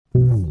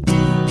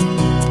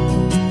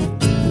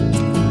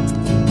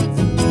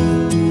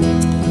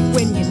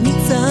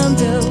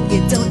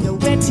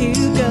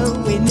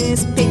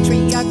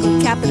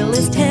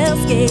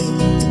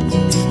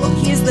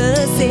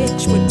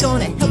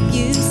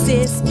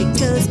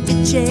Because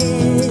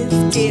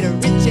bitches get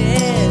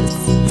riches.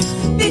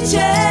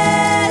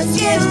 Bitches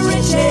get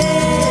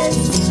riches.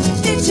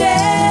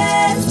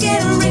 Bitches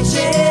get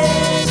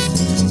riches.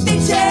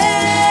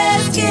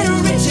 Bitches get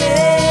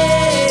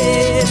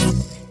riches.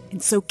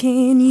 And so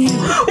can you.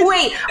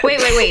 Wait.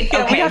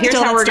 Okay, here's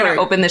how we're going to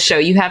open the show.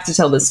 You have to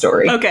tell this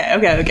story. Okay,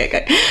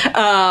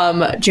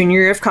 good.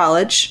 Junior year of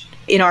college.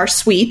 In our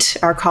suite,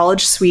 our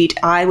college suite,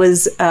 I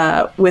was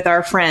with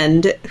our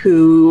friend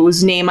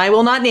whose name I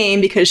will not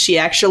name because she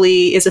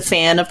actually is a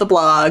fan of the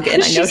blog,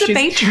 and I know she's a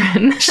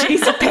patron.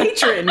 She's a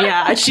patron.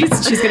 Yeah, she's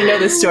going to know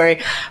this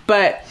story.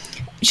 But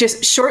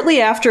just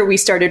shortly after we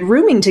started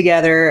rooming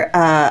together,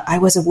 I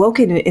was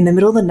awoken in the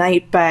middle of the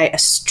night by a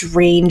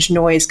strange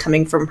noise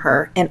coming from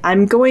her, and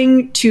I'm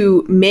going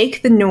to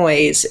make the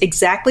noise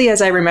exactly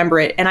as I remember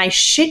it. And I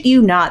shit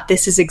you not,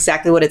 this is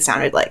exactly what it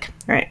sounded like.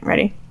 All right,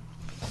 ready?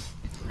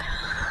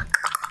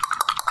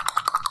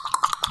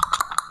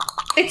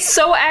 It's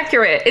so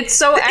accurate. It's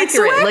so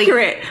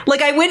accurate.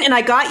 Like I went and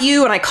I got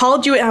you and I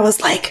called you and I was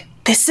like,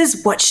 this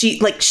is what she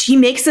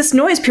makes this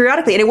noise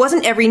periodically. And it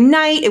wasn't every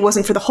night. It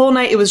wasn't for the whole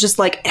night. It was just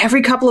like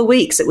every couple of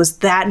weeks. It was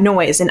that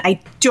noise. And I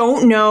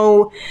don't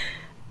know,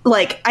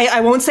 like, I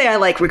won't say I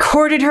like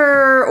recorded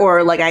her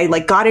or like I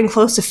like got in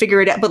close to figure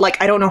it out. But like,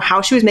 I don't know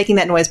how she was making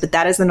that noise, but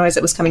that is the noise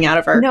that was coming out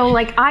of her. No,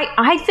 like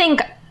I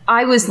think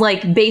I was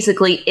like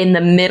basically in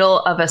the middle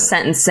of a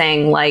sentence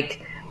saying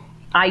like,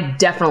 I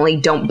definitely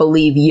don't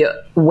believe you,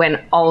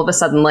 when all of a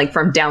sudden, like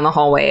from down the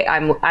hallway,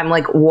 I'm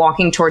like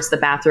walking towards the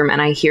bathroom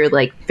and I hear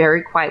like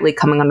very quietly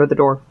coming under the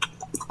door.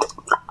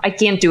 I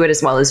can't do it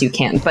as well as you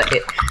can, but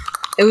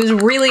it was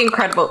really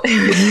incredible.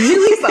 It was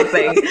really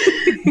something.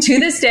 To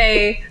this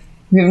day,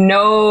 we have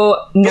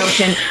no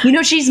notion. You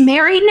know, she's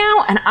married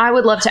now, and I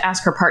would love to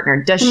ask her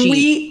partner, does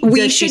she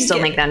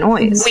still make that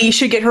noise? We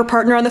should get her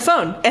partner on the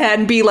phone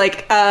and be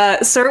like,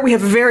 sir, we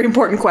have a very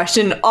important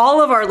question. All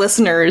of our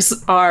listeners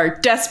are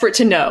desperate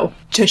to know,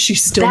 does she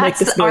still make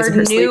this noise in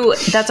her sleep?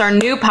 That's our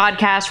new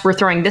podcast. We're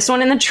throwing this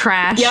one in the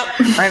trash. Yep.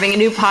 We're having a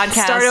new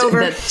podcast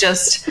that's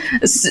just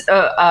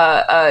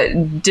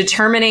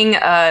determining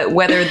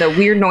whether the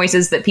weird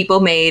noises that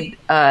people made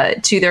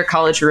to their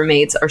college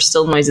roommates are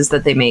still noises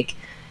that they make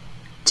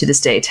to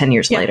this day, 10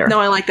 years later. No,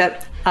 I like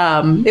that.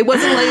 It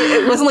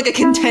wasn't like a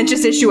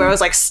contentious issue where I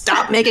was like,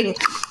 stop making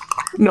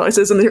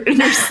noises in your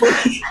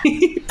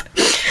sleep.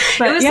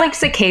 But, it was like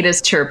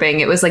cicadas chirping.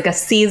 It was like a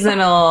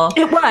seasonal,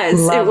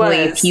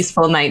 lovely,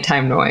 peaceful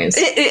nighttime noise.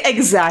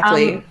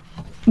 Exactly.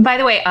 By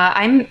the way,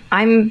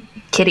 I'm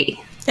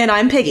Kitty. And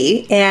I'm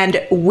Piggy,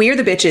 and we're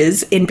the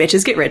bitches in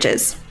Bitches Get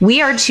Riches.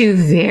 We are two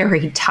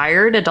very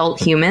tired adult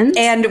humans.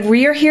 And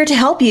we're here to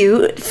help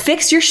you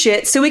fix your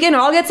shit so we can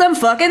all get some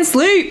fucking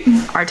sleep.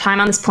 Our time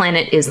on this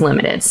planet is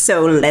limited.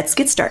 So let's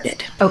get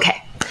started.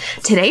 Okay.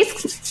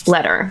 Today's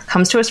letter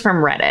comes to us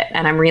from Reddit,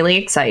 and I'm really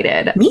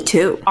excited. Me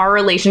too. Our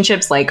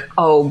relationship's like,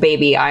 oh,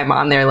 baby, I'm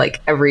on there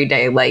like every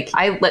day. Like,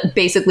 I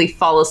basically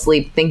fall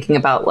asleep thinking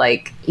about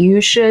like,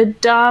 you should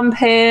dump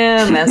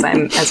him as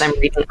I'm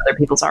reading other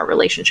people's our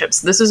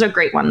relationships. This is a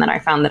great one that I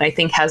found that I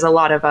think has a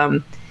lot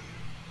of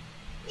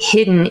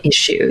hidden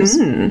issues.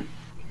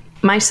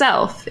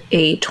 Myself,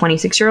 a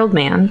 26-year-old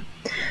man,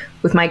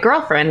 with my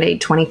girlfriend, a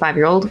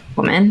 25-year-old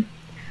woman,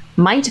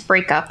 might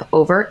break up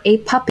over a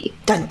puppy.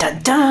 Dun, dun,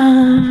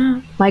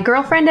 dun. My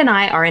girlfriend and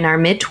I are in our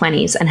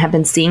mid-20s and have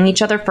been seeing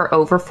each other for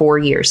over 4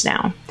 years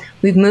now.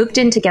 We've moved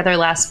in together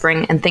last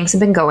spring and things have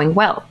been going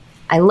well.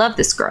 I love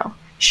this girl.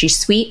 She's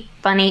sweet,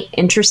 funny,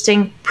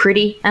 interesting,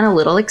 pretty, and a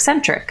little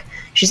eccentric.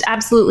 She's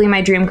absolutely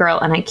my dream girl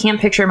and I can't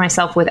picture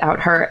myself without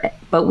her,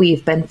 but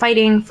we've been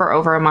fighting for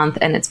over a month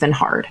and it's been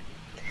hard.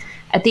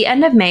 At the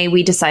end of May,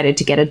 we decided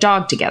to get a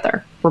dog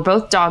together. We're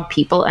both dog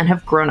people and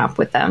have grown up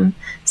with them.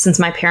 Since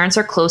my parents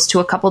are close to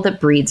a couple that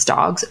breeds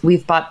dogs,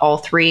 we've bought all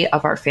 3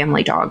 of our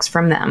family dogs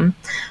from them.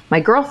 My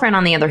girlfriend,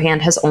 on the other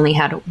hand, has only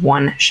had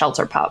 1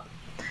 shelter pup.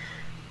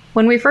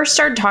 When we first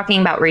started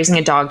talking about raising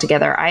a dog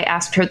together, I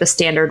asked her the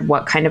standard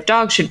 "what kind of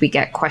dog should we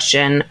get"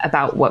 question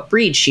about what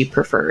breed she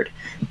preferred.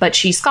 But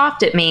she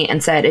scoffed at me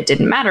and said it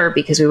didn't matter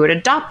because we would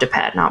adopt a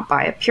pet, not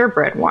buy a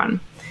purebred one.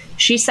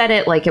 She said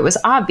it like it was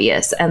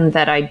obvious and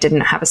that I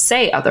didn't have a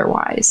say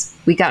otherwise.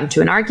 We got into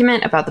an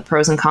argument about the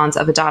pros and cons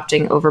of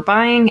adopting over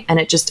buying,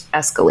 and it just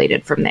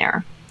escalated from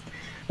there.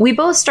 We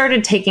both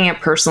started taking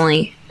it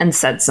personally and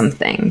said some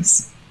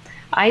things.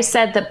 I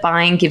said that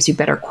buying gives you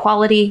better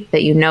quality,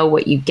 that you know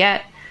what you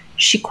get.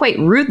 She quite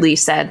rudely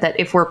said that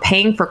if we're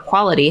paying for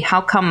quality, how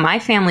come my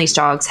family's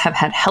dogs have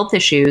had health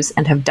issues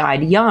and have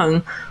died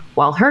young,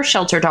 while her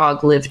shelter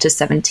dog lived to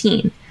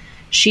 17?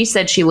 She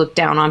said she looked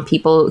down on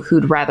people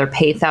who'd rather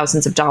pay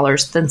thousands of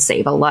dollars than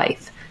save a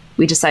life.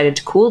 We decided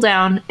to cool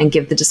down and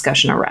give the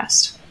discussion a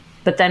rest.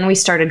 But then we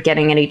started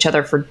getting at each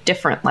other for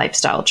different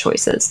lifestyle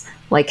choices,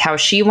 like how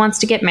she wants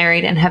to get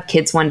married and have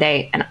kids one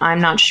day, and I'm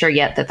not sure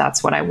yet that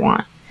that's what I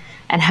want.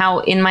 And how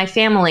in my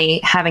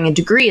family, having a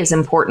degree is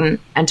important,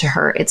 and to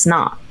her, it's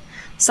not.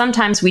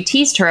 Sometimes we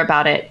teased her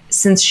about it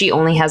since she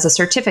only has a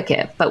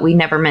certificate, but we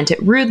never meant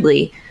it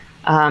rudely,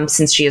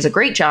 since she has a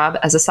great job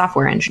as a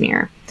software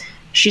engineer.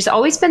 She's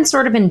always been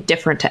sort of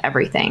indifferent to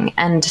everything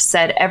and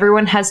said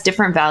everyone has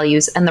different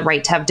values and the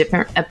right to have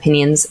different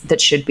opinions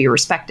that should be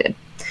respected.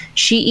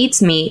 She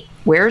eats meat,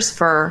 wears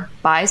fur,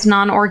 buys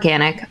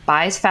non-organic,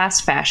 buys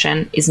fast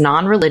fashion, is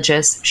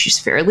non-religious. She's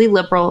fairly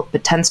liberal,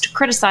 but tends to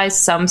criticize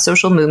some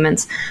social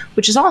movements,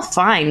 which is all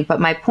fine. But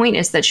my point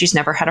is that she's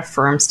never had a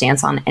firm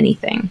stance on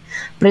anything.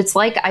 But it's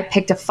like I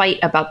picked a fight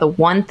about the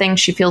one thing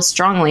she feels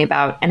strongly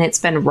about, and it's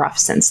been rough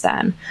since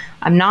then.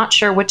 I'm not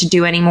sure what to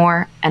do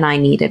anymore, and I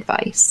need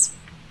advice.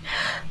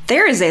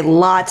 There is a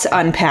lot to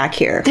unpack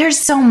here. There's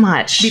so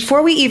much.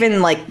 Before we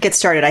even get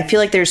started, I feel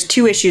like there's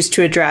two issues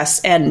to address,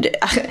 and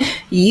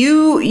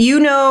you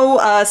know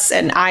us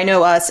and I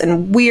know us,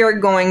 and we are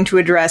going to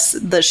address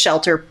the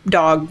shelter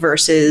dog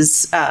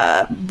versus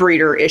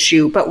breeder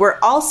issue, but we're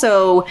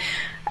also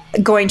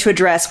going to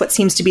address what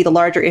seems to be the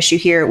larger issue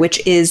here,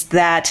 which is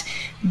that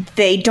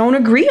they don't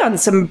agree on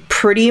some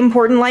pretty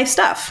important life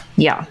stuff.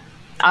 Yeah.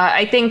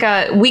 I think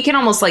we can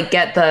almost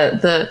get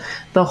the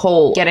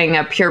whole getting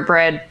a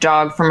purebred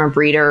dog from a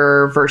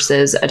breeder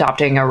versus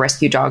adopting a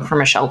rescue dog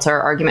from a shelter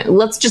argument.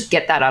 Let's just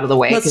get that out of the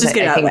way. Let's just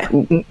get it out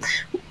of the way.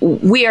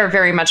 We are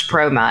very much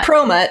pro-mutt.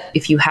 Pro-mutt.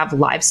 If you have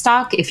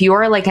livestock, if you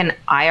are an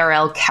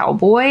IRL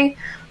cowboy,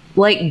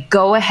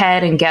 go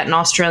ahead and get an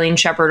Australian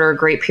Shepherd or a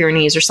Great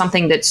Pyrenees or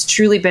something that's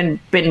truly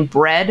been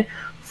bred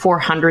for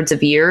hundreds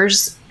of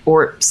years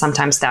or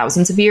sometimes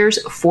thousands of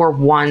years for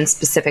one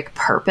specific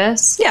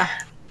purpose. Yeah.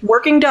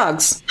 Working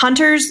dogs.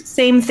 Hunters,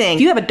 same thing.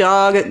 If you have a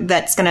dog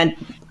that's going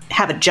to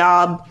have a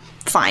job,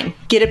 fine.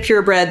 Get a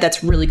purebred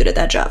that's really good at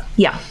that job.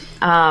 Yeah.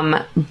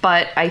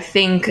 But I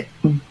think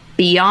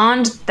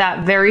beyond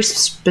that very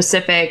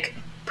specific,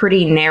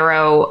 pretty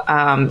narrow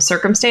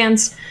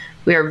circumstance,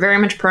 we are very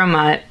much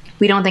pro-mutt.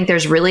 We don't think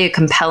there's really a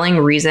compelling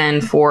reason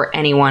for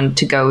anyone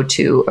to go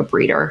to a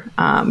breeder.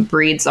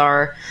 Breeds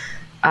are...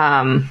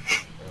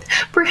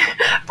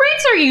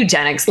 breeds are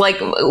eugenics.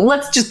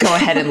 Let's just go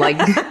ahead and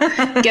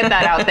get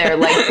that out there.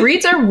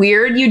 Breeds are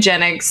weird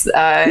eugenics.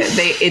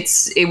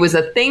 It was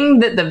a thing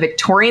that the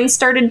Victorians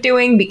started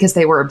doing because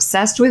they were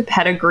obsessed with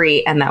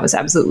pedigree, and that was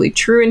absolutely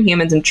true in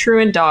humans and true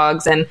in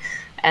dogs.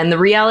 And the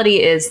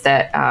reality is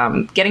that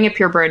getting a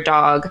purebred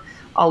dog,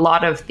 a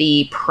lot of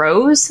the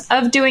pros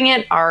of doing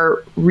it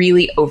are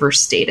really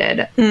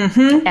overstated,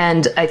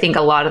 and I think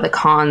a lot of the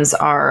cons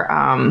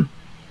are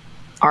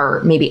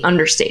maybe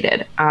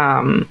understated.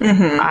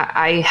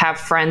 I have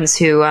friends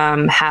who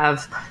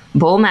have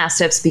bull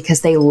mastiffs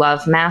because they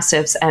love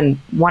mastiffs, and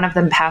one of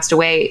them passed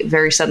away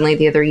very suddenly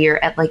the other year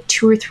at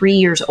 2 or 3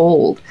 years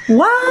old.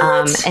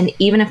 What? And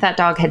even if that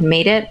dog had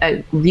made it,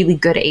 a really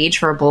good age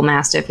for a bull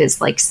mastiff is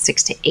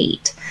 6 to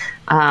 8.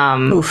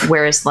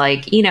 Whereas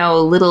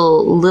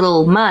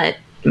little mutt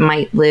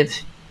might live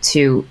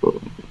to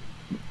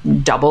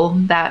double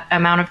that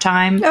amount of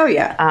time. Oh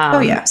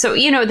yeah. So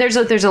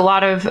there's a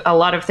lot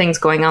of things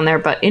going on there,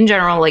 but in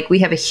general, we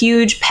have a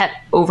huge pet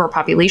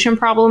overpopulation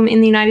problem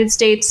in the United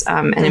States,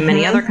 and in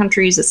many other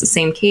countries, it's the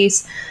same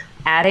case.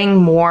 Adding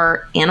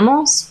more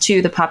animals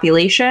to the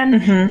population,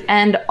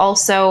 and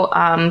also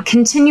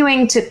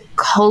continuing to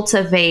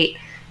cultivate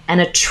an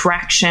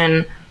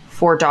attraction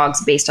for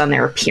dogs based on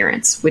their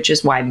appearance, which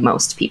is why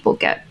most people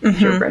get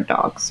purebred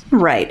dogs.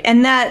 Right.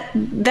 And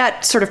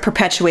that sort of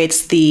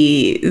perpetuates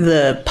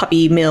the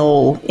puppy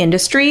mill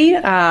industry.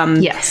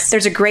 Yes.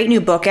 There's a great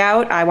new book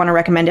out I want to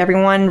recommend to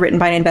everyone, written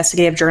by an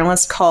investigative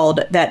journalist,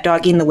 called That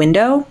Doggy in the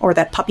Window, or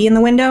That Puppy in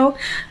the Window.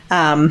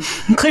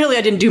 Clearly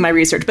I didn't do my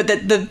research, but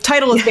the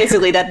title is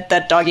basically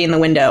that doggy in the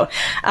window.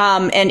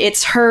 And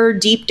it's her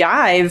deep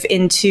dive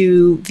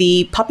into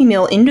the puppy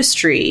mill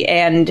industry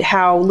and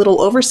how little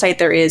oversight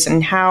there is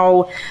and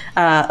how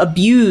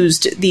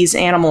abused these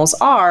animals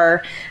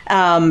are.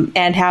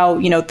 And how,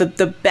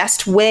 the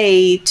best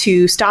way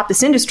to stop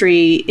this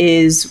industry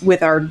is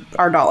with our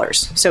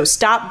dollars. So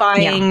stop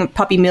buying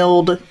puppy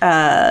milled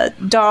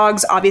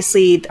dogs.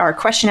 Obviously, our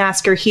question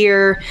asker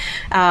here,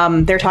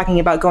 they're talking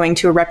about going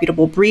to a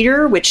reputable breeder,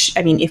 which,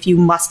 if you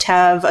must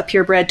have a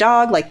purebred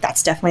dog,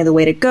 that's definitely the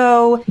way to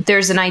go.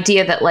 There's an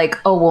idea that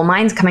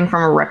mine's coming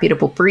from a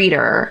reputable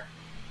breeder.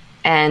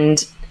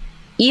 And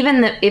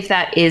even if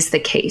that is the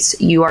case,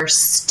 you are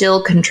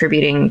still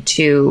contributing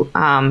to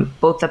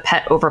both the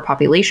pet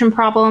overpopulation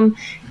problem,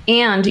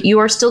 and you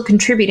are still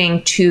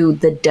contributing to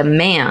the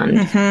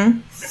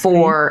demand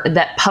for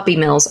that puppy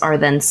mills are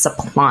then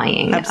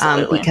supplying.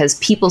 Because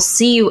people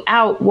see you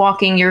out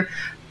walking your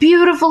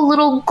beautiful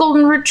little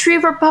golden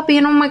retriever puppy,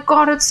 and oh my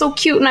god, it's so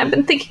cute, and I've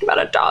been thinking about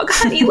a dog.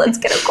 Honey, let's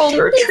get a golden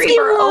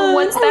retriever. Oh,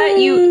 what's that?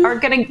 You are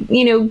gonna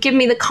give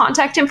me the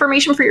contact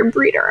information for your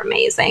breeder.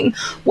 Amazing.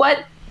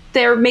 What?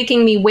 They're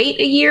making me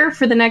wait a year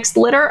for the next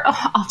litter?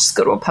 Oh, I'll just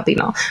go to a puppy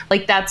mill.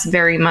 That's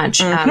very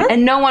much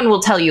and no one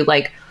will tell you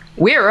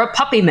we're a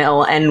puppy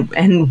mill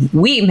and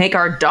we make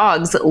our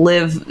dogs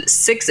live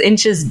 6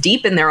 inches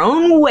deep in their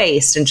own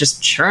waste and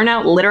just churn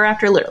out litter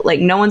after litter.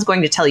 No one's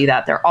going to tell you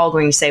that. They're all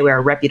going to say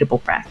we're reputable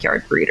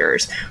backyard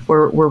breeders.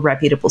 We're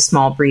reputable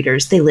small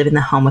breeders. They live in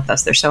the home with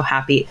us. They're so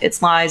happy.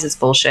 It's lies. It's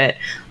bullshit.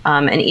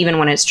 And even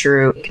when it's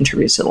true, it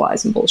contributes to the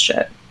lies and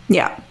bullshit.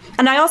 Yeah.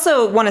 And I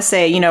also want to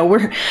say,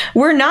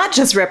 we're not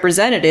just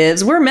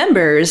representatives, we're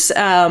members.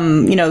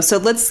 So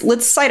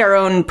let's cite our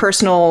own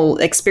personal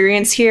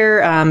experience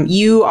here.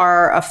 You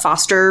are a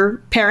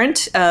foster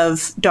parent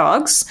of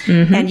dogs,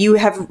 and you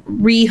have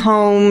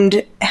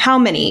rehomed how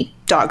many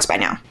dogs by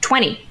now?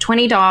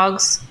 20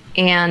 dogs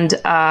and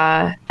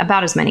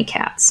about as many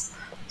cats.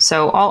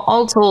 So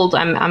all told,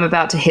 I'm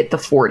about to hit the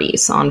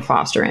 40s on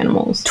foster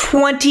animals.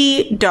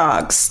 20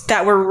 dogs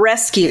that were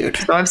rescued.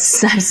 So I've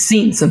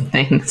seen some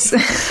things.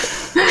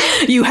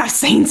 You have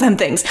seen some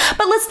things,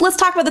 but let's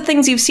talk about the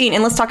things you've seen,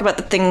 and let's talk about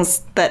the things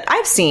that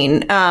I've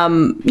seen.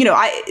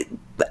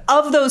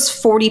 Of those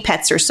 40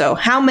 pets or so,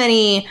 how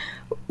many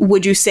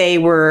would you say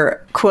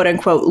were quote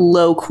unquote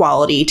low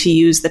quality, to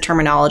use the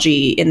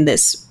terminology in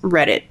this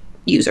Reddit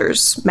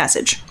user's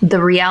message?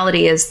 The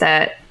reality is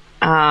that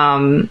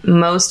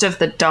most of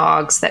the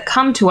dogs that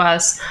come to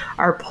us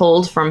are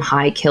pulled from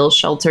high kill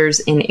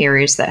shelters in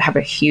areas that have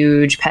a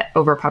huge pet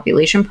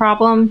overpopulation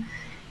problem.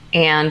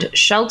 And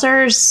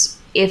shelters,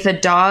 if a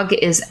dog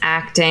is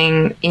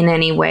acting in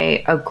any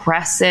way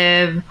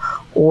aggressive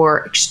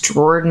or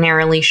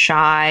extraordinarily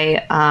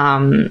shy,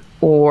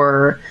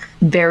 or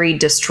very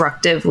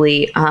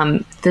destructively,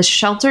 the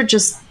shelter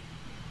just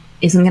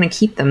isn't going to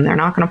keep them. They're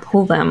not going to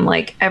pull them.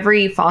 Like,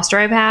 every foster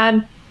I've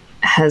had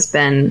has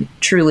been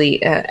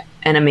truly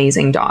an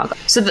amazing dog.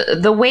 So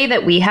the way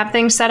that we have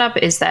things set up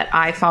is that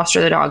I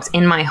foster the dogs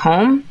in my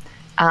home.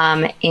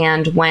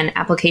 And when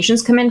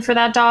applications come in for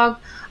that dog,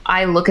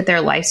 I look at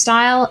their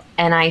lifestyle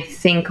and I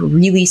think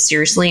really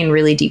seriously and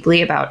really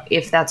deeply about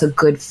if that's a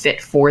good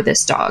fit for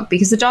this dog.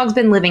 Because the dog's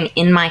been living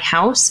in my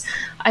house.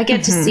 I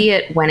get to see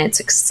it when it's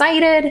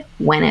excited,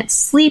 when it's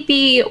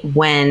sleepy,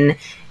 when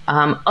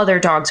other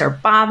dogs are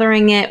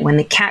bothering it, when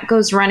the cat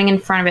goes running in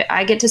front of it.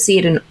 I get to see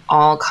it in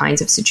all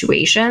kinds of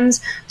situations.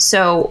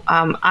 So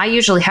I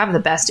usually have the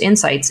best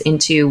insights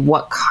into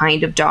what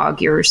kind of dog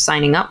you're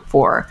signing up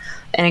for.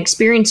 An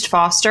experienced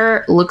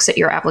foster looks at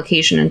your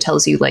application and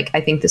tells you, like,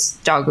 I think this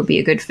dog would be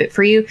a good fit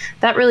for you.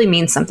 That really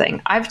means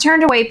something. I've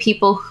turned away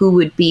people who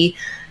would be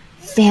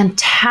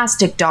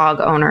fantastic dog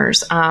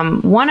owners.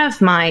 One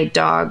of my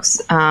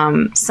dogs,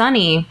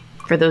 Sunny,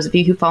 for those of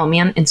you who follow me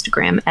on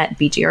Instagram at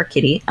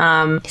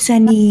BGRKitty,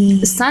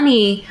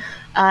 Sunny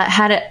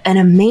had an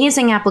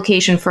amazing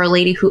application for a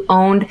lady who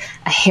owned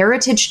a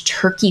heritage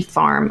turkey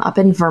farm up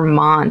in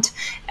Vermont.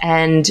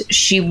 And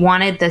she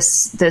wanted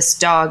this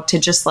dog to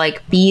just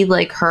like be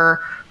like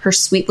her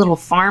sweet little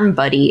farm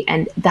buddy.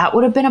 And that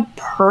would have been a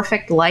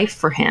perfect life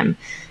for him.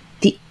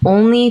 The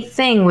only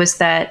thing was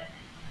that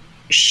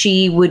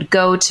she would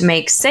go to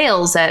make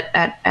sales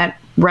at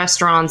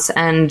restaurants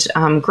and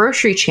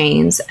grocery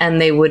chains,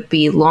 and they would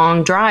be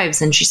long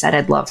drives. And she said,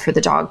 I'd love for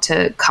the dog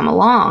to come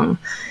along.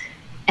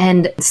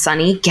 And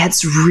Sunny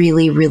gets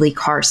really, really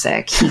car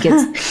sick. He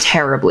gets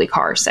terribly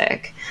car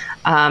sick.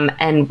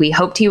 And we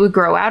hoped he would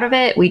grow out of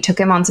it. We took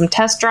him on some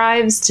test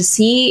drives to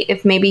see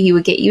if maybe he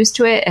would get used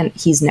to it. And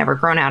he's never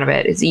grown out of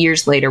it. It's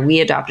years later, we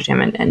adopted him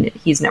and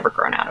he's never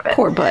grown out of it.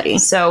 Poor buddy.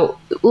 So,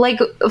 like,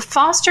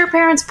 foster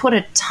parents put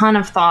a ton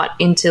of thought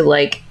into,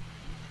 like,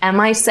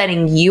 am I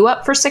setting you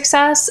up for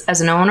success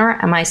as an owner?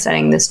 Am I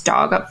setting this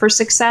dog up for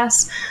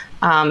success?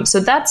 So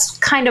that's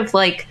kind of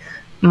like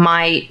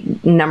my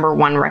number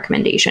one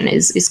recommendation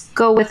is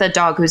go with a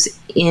dog who's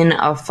in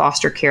a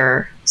foster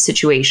care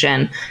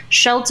situation.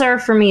 Shelter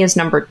for me is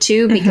number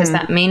two, because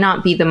that may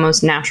not be the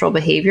most natural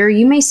behavior.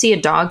 You may see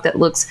a dog that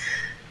looks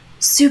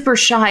super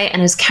shy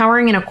and is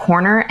cowering in a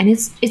corner, and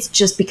it's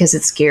just because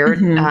it's scared.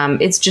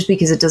 It's just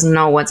because it doesn't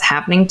know what's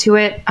happening to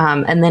it.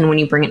 And then when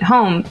you bring it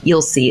home,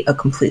 you'll see a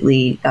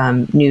completely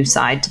new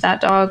side to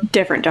that dog.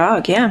 Different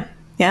dog, yeah.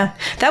 Yeah,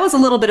 that was a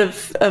little bit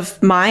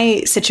of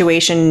my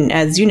situation,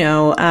 as you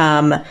know.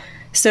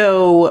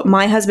 So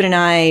my husband and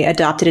I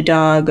adopted a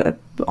dog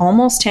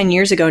almost 10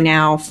 years ago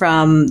now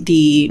from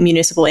the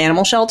municipal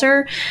animal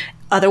shelter,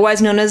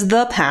 otherwise known as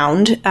the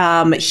Pound.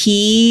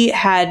 He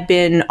had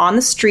been on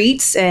the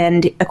streets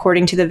and,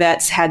 according to the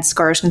vets, had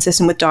scars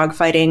consistent with dog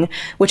fighting,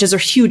 which is a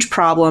huge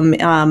problem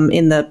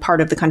in the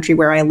part of the country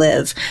where I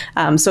live.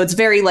 So it's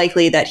very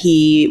likely that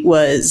he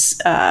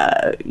was,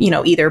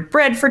 either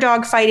bred for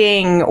dog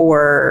fighting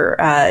or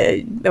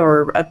a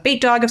bait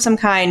dog of some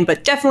kind,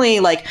 but definitely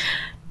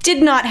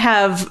did not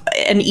have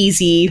an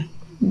easy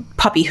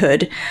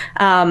puppyhood.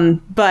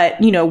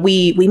 But,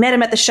 we met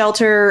him at the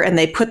shelter, and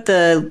they put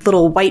the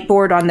little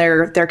whiteboard on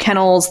their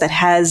kennels that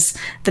has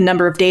the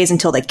number of days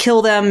until they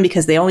kill them,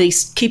 because they only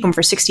keep them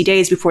for 60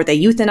 days before they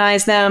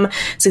euthanize them.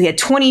 So he had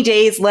 20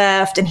 days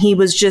left, and he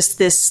was just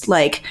this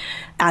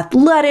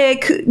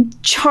athletic,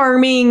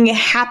 charming,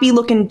 happy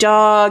looking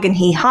dog. And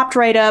he hopped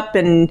right up.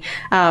 And,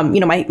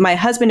 my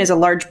husband is a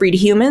large breed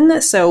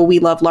human, so we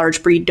love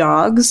large breed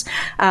dogs.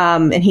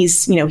 And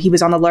he's, he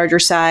was on the larger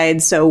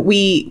side. So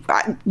we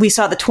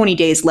saw the 20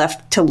 days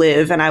left to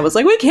live, and I was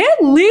like, we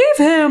can't leave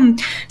him.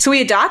 So we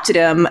adopted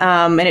him.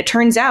 And it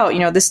turns out,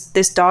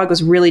 this dog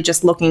was really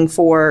just looking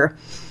for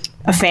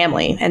a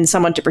family and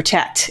someone to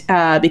protect,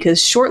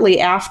 because shortly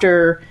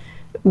after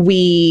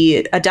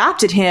we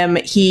adopted him,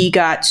 he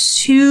got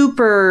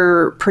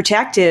super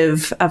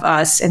protective of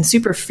us and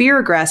super fear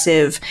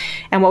aggressive.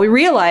 And what we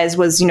realized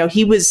was,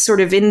 he was sort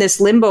of in this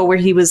limbo where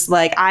he was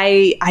like,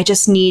 I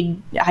just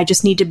need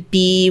to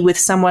be with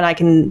someone I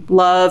can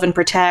love and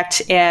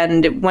protect.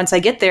 And once I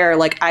get there,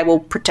 like, I will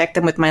protect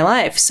them with my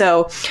life.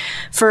 So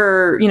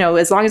for,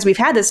 as long as we've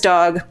had this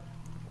dog,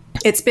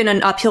 it's been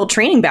an uphill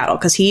training battle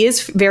because he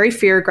is very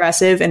fear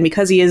aggressive, and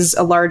because he is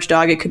a large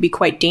dog, it could be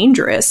quite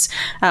dangerous.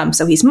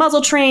 So he's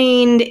muzzle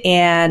trained,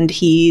 and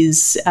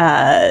he's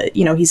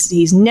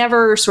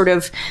never sort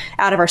of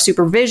out of our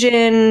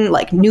supervision.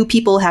 Like, new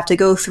people have to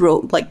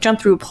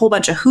jump through a whole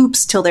bunch of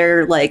hoops till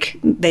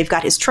they've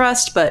got his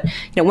trust. But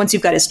once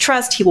you've got his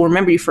trust, he will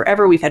remember you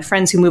forever. We've had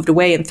friends who moved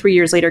away and 3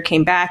 years later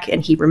came back,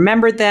 and he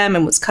remembered them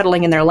and was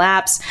cuddling in their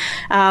laps.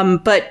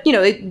 But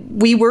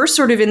we were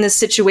sort of in this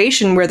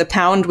situation where the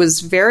pound was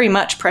very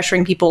much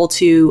pressuring people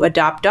to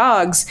adopt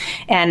dogs,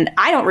 and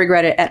I don't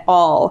regret it at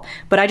all.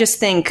 But I just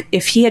think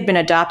if he had been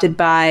adopted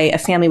by a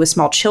family with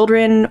small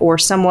children or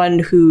someone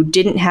who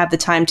didn't have the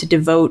time to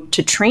devote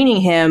to training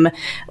him,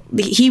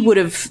 he would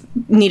have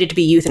needed to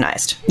be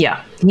euthanized.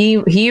 Yeah,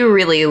 he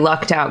really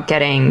lucked out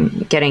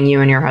getting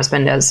you and your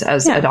husband as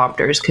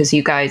adopters, because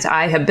you guys,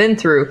 I have been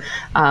through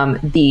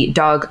the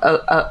dog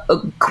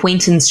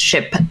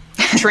acquaintanceship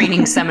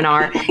training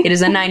seminar. It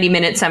is a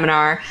 90-minute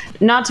seminar.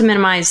 Not to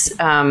minimize,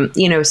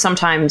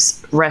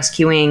 sometimes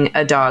rescuing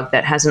a dog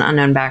that has an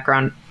unknown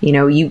background,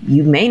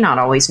 you may not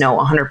always know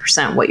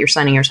 100% what you're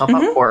signing yourself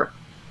up for.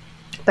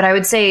 But I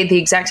would say the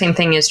exact same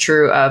thing is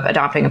true of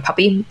adopting a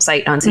puppy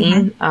sight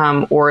unseen,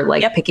 or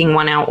picking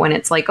one out when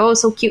it's like, oh,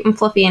 so cute and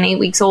fluffy and 8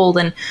 weeks old.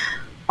 And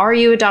are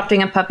you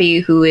adopting a puppy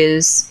who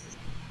is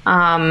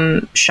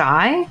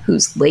shy,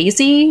 who's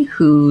lazy,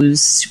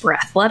 who's super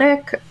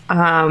athletic,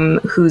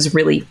 who's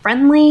really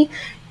friendly?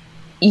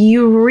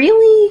 You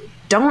really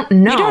don't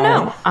know. You don't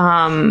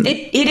know.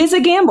 It is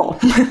a gamble.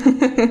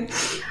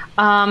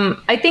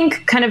 I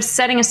think kind of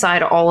setting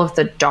aside all of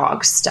the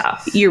dog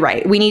stuff. You're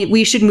right.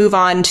 We should move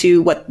on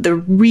to what the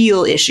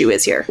real issue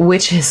is here,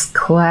 which is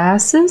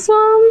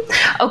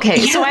classism. Okay,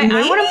 yeah, so I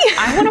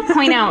want to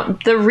point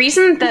out the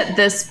reason that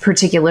this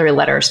particular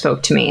letter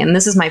spoke to me, and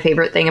this is my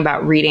favorite thing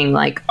about reading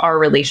like our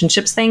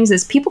relationships things,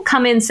 is people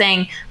come in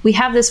saying we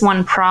have this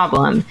one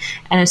problem,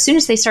 and as soon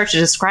as they start to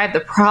describe the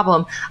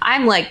problem,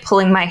 I'm like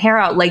pulling my hair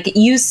out. Like,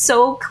 you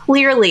so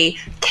clearly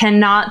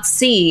cannot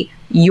see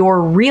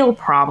your real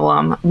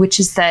problem, which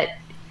is that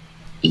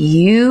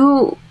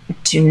you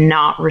do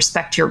not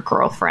respect your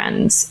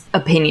girlfriend's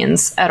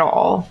opinions at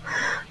all.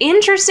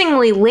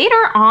 Interestingly,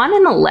 later on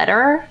in the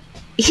letter,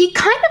 he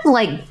kind of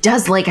like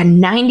does like a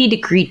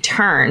 90-degree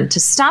turn to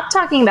stop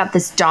talking about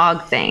this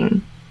dog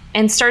thing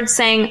and starts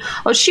saying,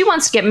 oh, she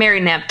wants to get married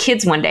and have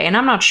kids one day, and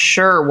I'm not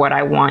sure what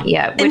I want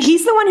yet. And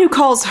he's the one who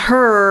calls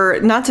her,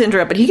 not to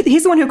interrupt, but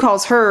he's the one who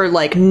calls her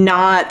like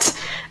not...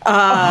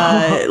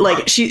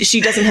 like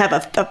she doesn't have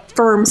a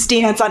firm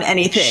stance on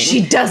anything.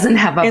 She doesn't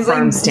have a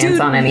firm stance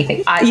on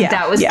anything.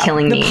 That was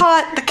killing me. The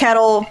pot, the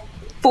kettle.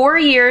 4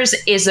 years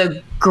is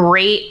a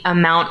great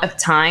amount of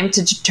time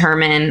to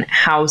determine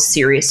how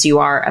serious you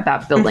are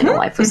about building a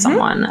life with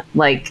someone.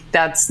 Like,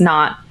 that's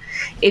not...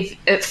 If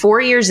at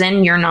 4 years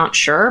in you're not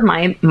sure,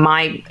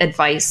 my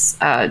advice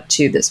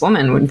to this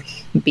woman would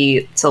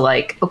be to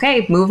like,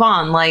 okay, move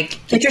on. Like,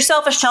 get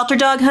yourself a shelter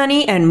dog,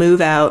 honey, and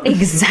move out.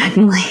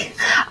 Exactly.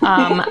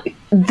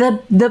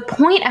 The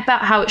point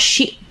about how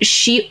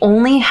she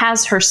only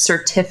has her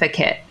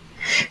certificate.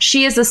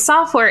 She is a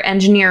software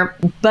engineer,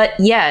 but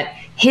yet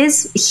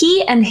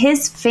he and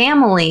his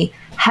family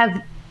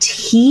have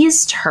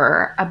teased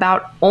her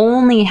about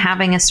only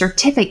having a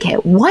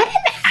certificate. What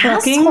an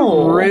fucking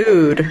asshole.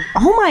 Rude.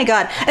 Oh my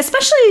God.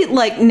 Especially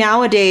like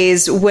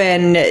nowadays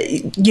when,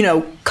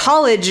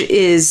 college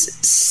is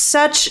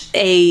such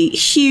a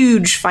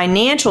huge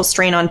financial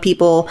strain on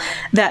people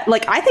that,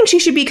 like, I think she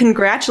should be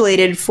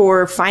congratulated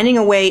for finding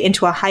a way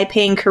into a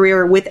high-paying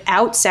career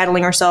without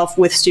saddling herself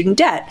with student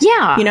debt.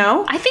 Yeah.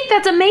 I think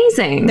that's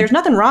amazing. There's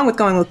nothing wrong with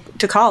going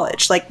to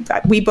college. Like,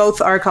 we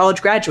both are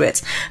college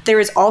graduates. There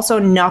is also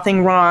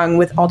nothing wrong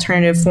with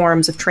alternative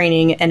forms of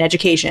training and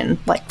education,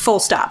 like, full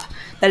stop.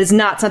 That is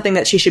not something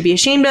that she should be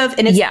ashamed of,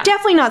 and it's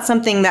definitely not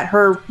something that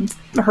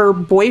her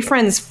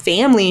boyfriend's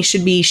family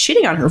should be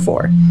shitting on her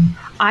for.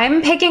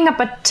 I'm picking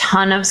up a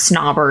ton of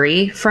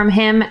snobbery from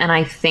him, and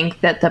I think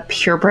that the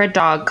purebred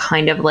dog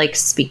kind of like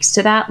speaks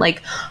to that.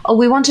 Like, oh,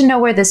 we want to know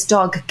where this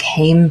dog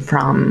came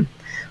from.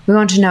 We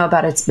want to know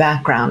about its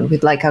background.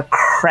 We'd like a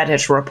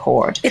credit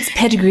report. Its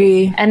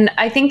pedigree. And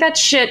I think that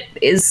shit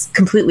is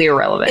completely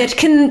irrelevant. It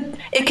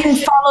can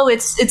follow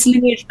its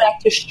lineage back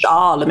to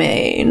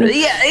Charlemagne.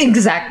 Yeah,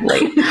 exactly.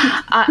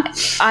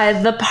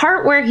 The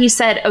part where he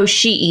said, oh,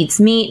 she eats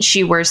meat,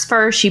 she wears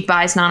fur, she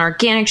buys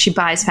non-organic, she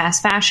buys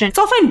fast fashion. It's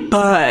all fine,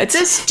 but...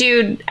 This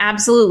dude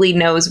absolutely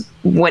knows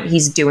what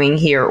he's doing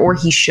here, or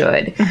he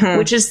should,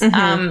 which is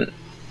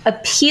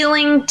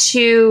appealing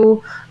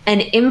to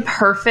an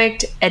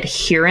imperfect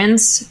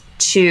adherence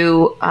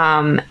to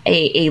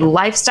a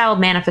lifestyle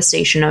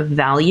manifestation of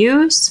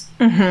values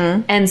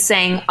and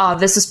saying, oh,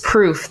 this is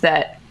proof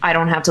that I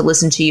don't have to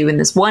listen to you in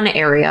this one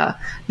area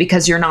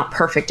because you're not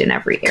perfect in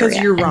every area. Because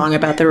you're wrong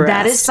about the rest.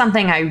 That is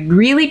something I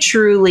really,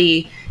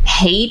 truly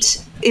hate.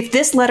 If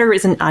this letter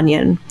is an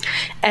onion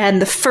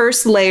and the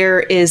first layer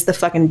is the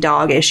fucking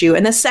dog issue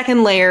and the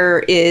second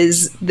layer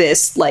is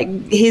this, like,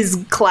 his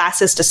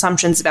classist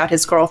assumptions about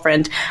his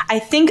girlfriend, I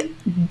think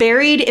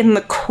buried in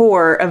the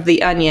core of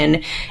the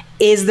onion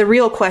is the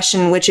real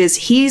question, which is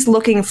he's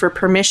looking for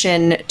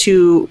permission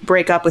to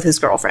break up with his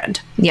girlfriend.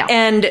 Yeah.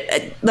 And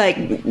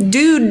like,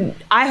 dude,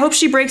 I hope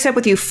she breaks up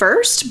with you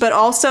first, but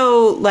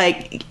also,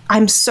 like,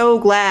 I'm so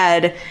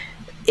glad,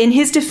 in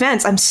his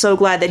defense, I'm so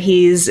glad that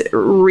he's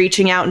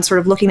reaching out and sort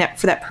of looking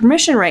for that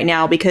permission right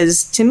now,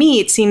 because to me,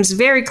 it seems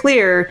very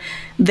clear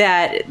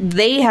that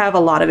they have a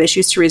lot of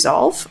issues to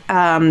resolve.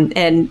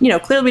 And, you know,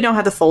 clearly we don't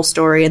have the full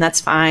story, and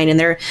that's fine. And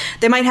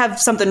they might have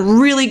something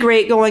really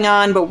great going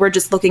on, but we're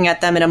just looking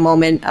at them in a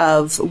moment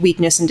of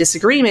weakness and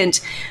disagreement.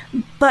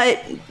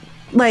 But,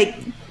 like,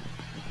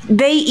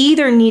 they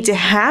either need to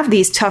have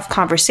these tough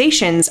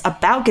conversations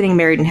about getting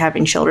married and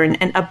having children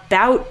and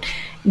about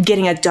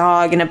getting a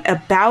dog and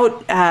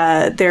about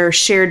their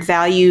shared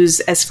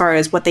values as far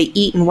as what they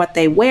eat and what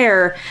they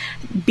wear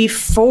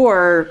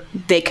before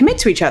they commit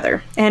to each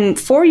other. And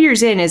 4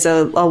 years in is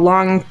a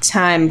long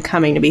time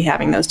coming to be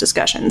having those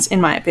discussions, in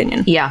my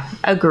opinion. Yeah,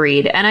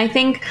 agreed. And I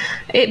think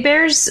it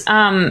bears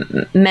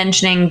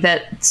mentioning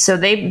that, so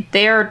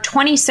they are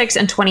 26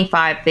 and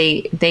 25.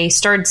 They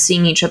started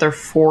seeing each other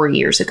 4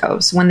 years ago,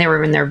 so when they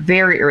were in their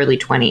very early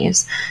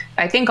 20s.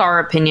 I think our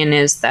opinion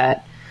is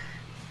that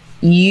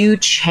you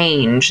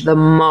change the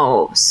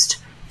most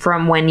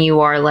from when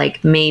you are,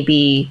 like,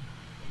 maybe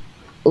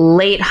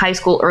late high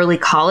school, early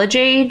college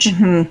age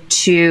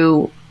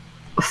to,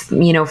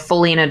 you know,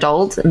 fully an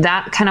adult.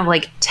 That kind of,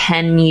 like,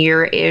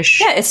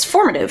 10-year-ish. Yeah, it's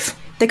formative.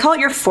 They call it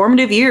your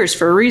formative years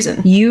for a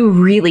reason. You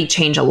really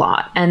change a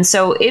lot. And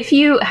so if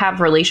you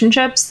have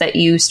relationships that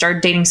you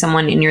start dating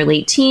someone in your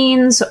late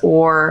teens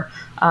or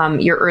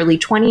your early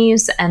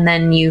 20s, and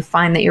then you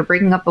find that you're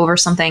breaking up over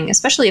something,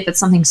 especially if it's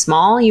something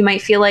small, you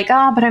might feel like,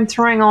 but I'm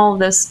throwing all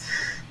this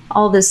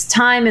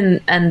time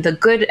and the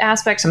good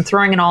aspects, I'm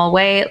throwing it all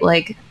away.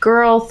 Like,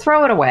 girl,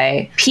 throw it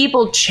away.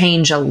 People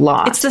change a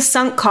lot. It's the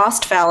sunk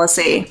cost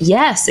fallacy.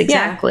 Yes,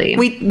 exactly. Yeah.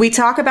 We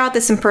talk about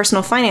this in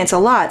personal finance a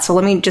lot, so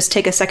let me just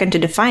take a second to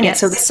define it.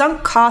 So the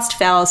sunk cost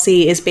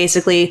fallacy is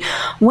basically,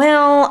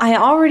 well, I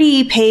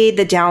already paid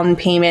the down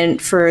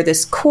payment for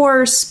this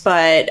course,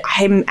 but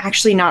I'm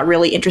actually not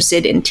really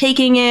interested in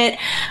taking it.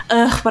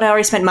 But I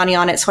already spent money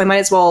on it, so I might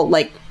as well,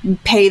 like,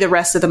 pay the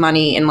rest of the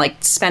money and, like,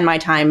 spend my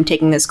time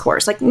taking this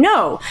course. Like,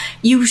 no,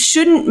 you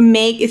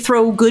shouldn't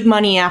throw good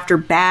money after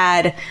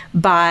bad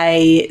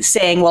by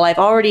saying, well, I've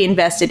already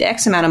invested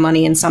X amount of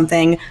money in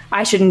something,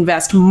 I should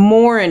invest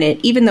more in it,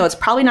 even though it's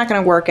probably not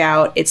going to work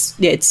out.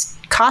 It's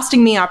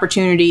costing me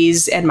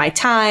opportunities and my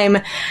time.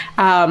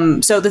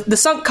 So the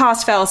sunk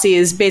cost fallacy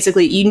is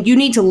basically you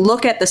need to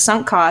look at the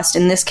sunk cost,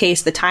 in this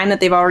case, the time that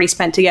they've already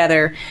spent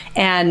together,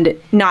 and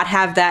not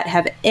have that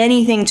have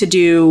anything to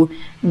do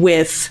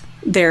with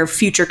their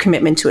future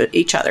commitment to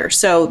each other.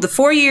 So the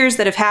 4 years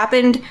that have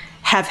happened.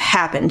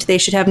 They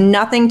should have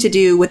nothing to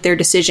do with their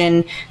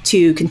decision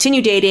to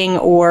continue dating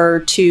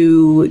or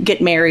to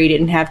get married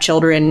and have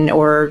children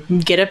or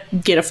get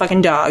a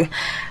fucking dog.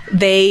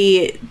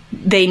 They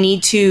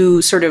need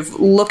to sort of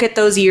look at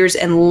those years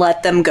and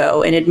let them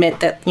go and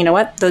admit that, you know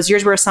what, those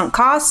years were a sunk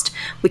cost.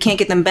 We can't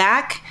get them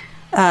back.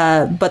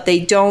 But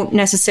they don't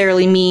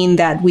necessarily mean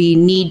that we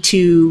need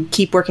to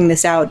keep working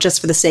this out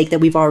just for the sake that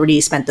we've already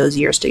spent those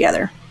years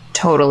together.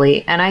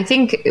 Totally. And I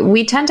think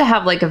we tend to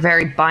have, like, a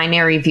very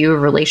binary view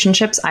of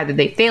relationships. Either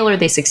they fail or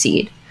they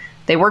succeed.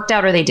 They worked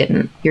out or they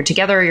didn't. You're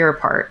together or you're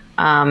apart.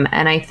 And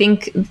I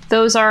think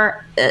those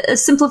are a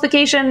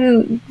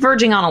simplification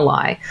verging on a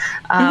lie.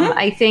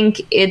 I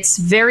think it's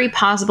very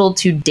possible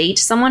to date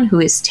someone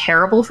who is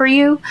terrible for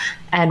you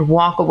and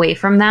walk away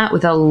from that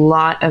with a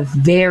lot of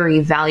very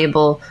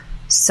valuable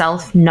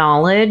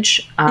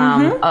self-knowledge,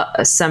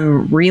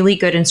 some really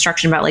good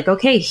instruction about, like,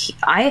 okay,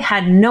 I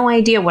had no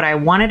idea what I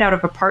wanted out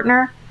of a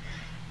partner.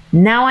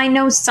 Now I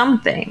know some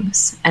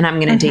things, and I'm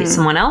going to date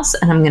someone else,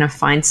 and I'm going to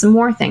find some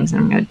more things, and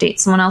I'm going to date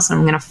someone else, and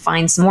I'm going to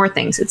find some more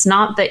things. It's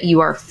not that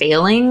you are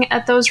failing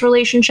at those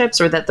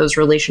relationships or that those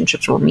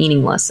relationships were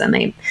meaningless and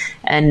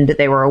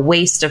they were a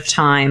waste of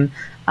time.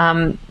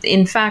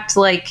 In fact,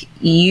 like,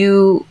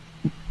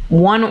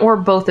 one or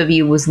both of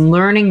you was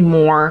learning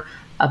more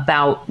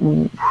about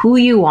who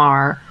you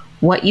are,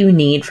 what you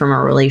need from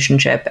a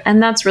relationship,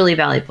 and that's really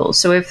valuable.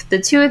 So if the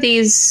two of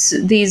these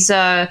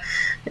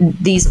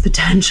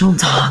potential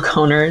dog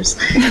owners,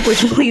 which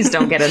please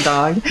don't get a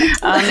dog,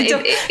 don't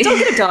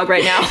get a dog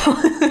right now.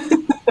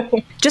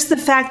 just the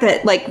fact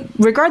that, like,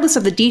 regardless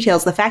of the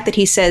details, the fact that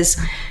he says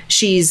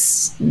she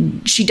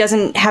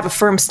doesn't have a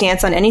firm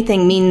stance on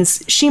anything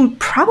means she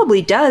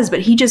probably does,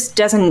 but he just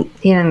doesn't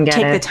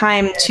take the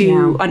time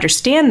to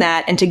understand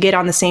that and to get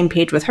on the same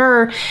page with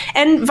her,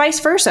 and vice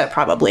versa,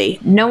 probably.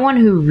 No one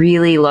who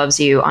really loves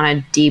you on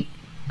a deep,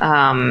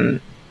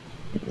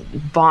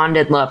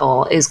 bonded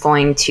level is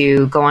going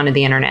to go onto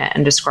the internet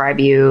and describe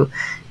you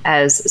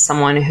as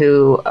someone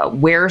who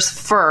wears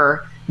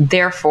fur,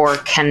 therefore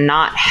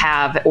cannot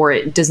have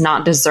or does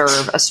not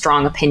deserve a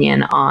strong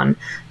opinion on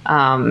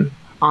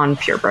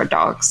purebred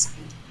dogs.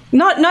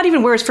 Not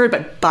even wears fur,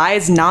 but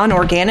buys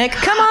non-organic.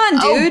 Come on,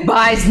 dude. Oh,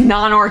 buys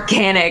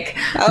non-organic.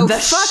 Oh, the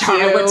fuck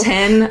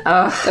charlatan.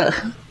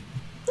 Ugh.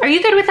 Are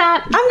you good with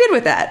that? I'm good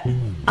with that.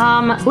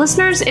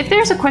 Listeners, if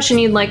there's a question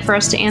you'd like for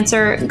us to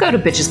answer, go to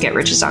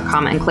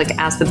bitchesgetriches.com and click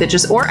Ask the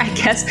Bitches, or I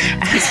guess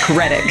ask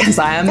Reddit, because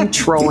I am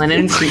trolling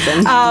and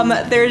creeping.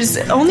 There's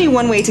only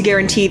one way to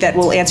guarantee that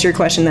we'll answer your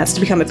question. That's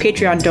to become a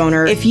Patreon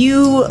donor. If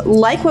you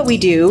like what we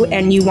do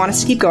and you want us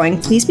to keep going,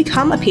 please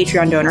become a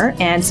Patreon donor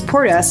and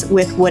support us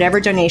with whatever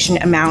donation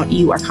amount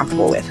you are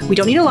comfortable with. We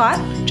don't need a lot.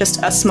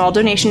 Just a small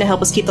donation to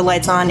help us keep the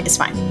lights on is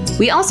fine.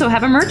 We also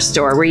have a merch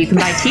store where you can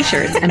buy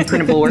t-shirts and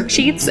printable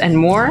worksheets and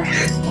more.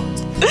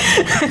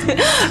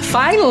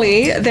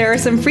 Finally, there are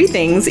some free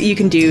things you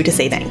can do to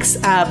say thanks.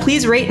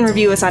 Please rate and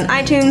review us on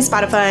iTunes,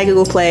 Spotify,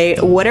 Google Play,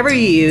 whatever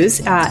you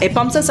use. It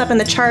bumps us up in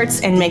the charts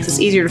and makes us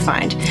easier to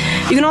find.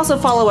 You can also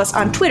follow us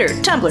on Twitter,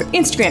 Tumblr,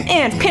 Instagram,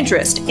 and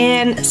Pinterest,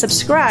 and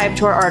subscribe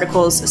to our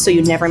articles so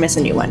you never miss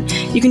a new one.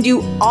 You can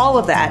do all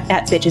of that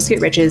at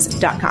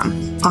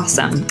bitchesgetriches.com.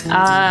 Awesome.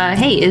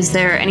 Hey, is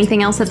there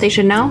anything else that they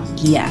should know?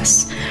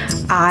 Yes.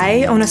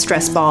 I own a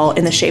stress ball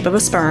in the shape of a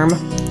sperm,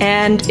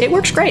 and it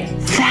works great.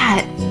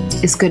 That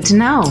is good to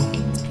know.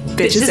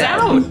 Bitches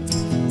out.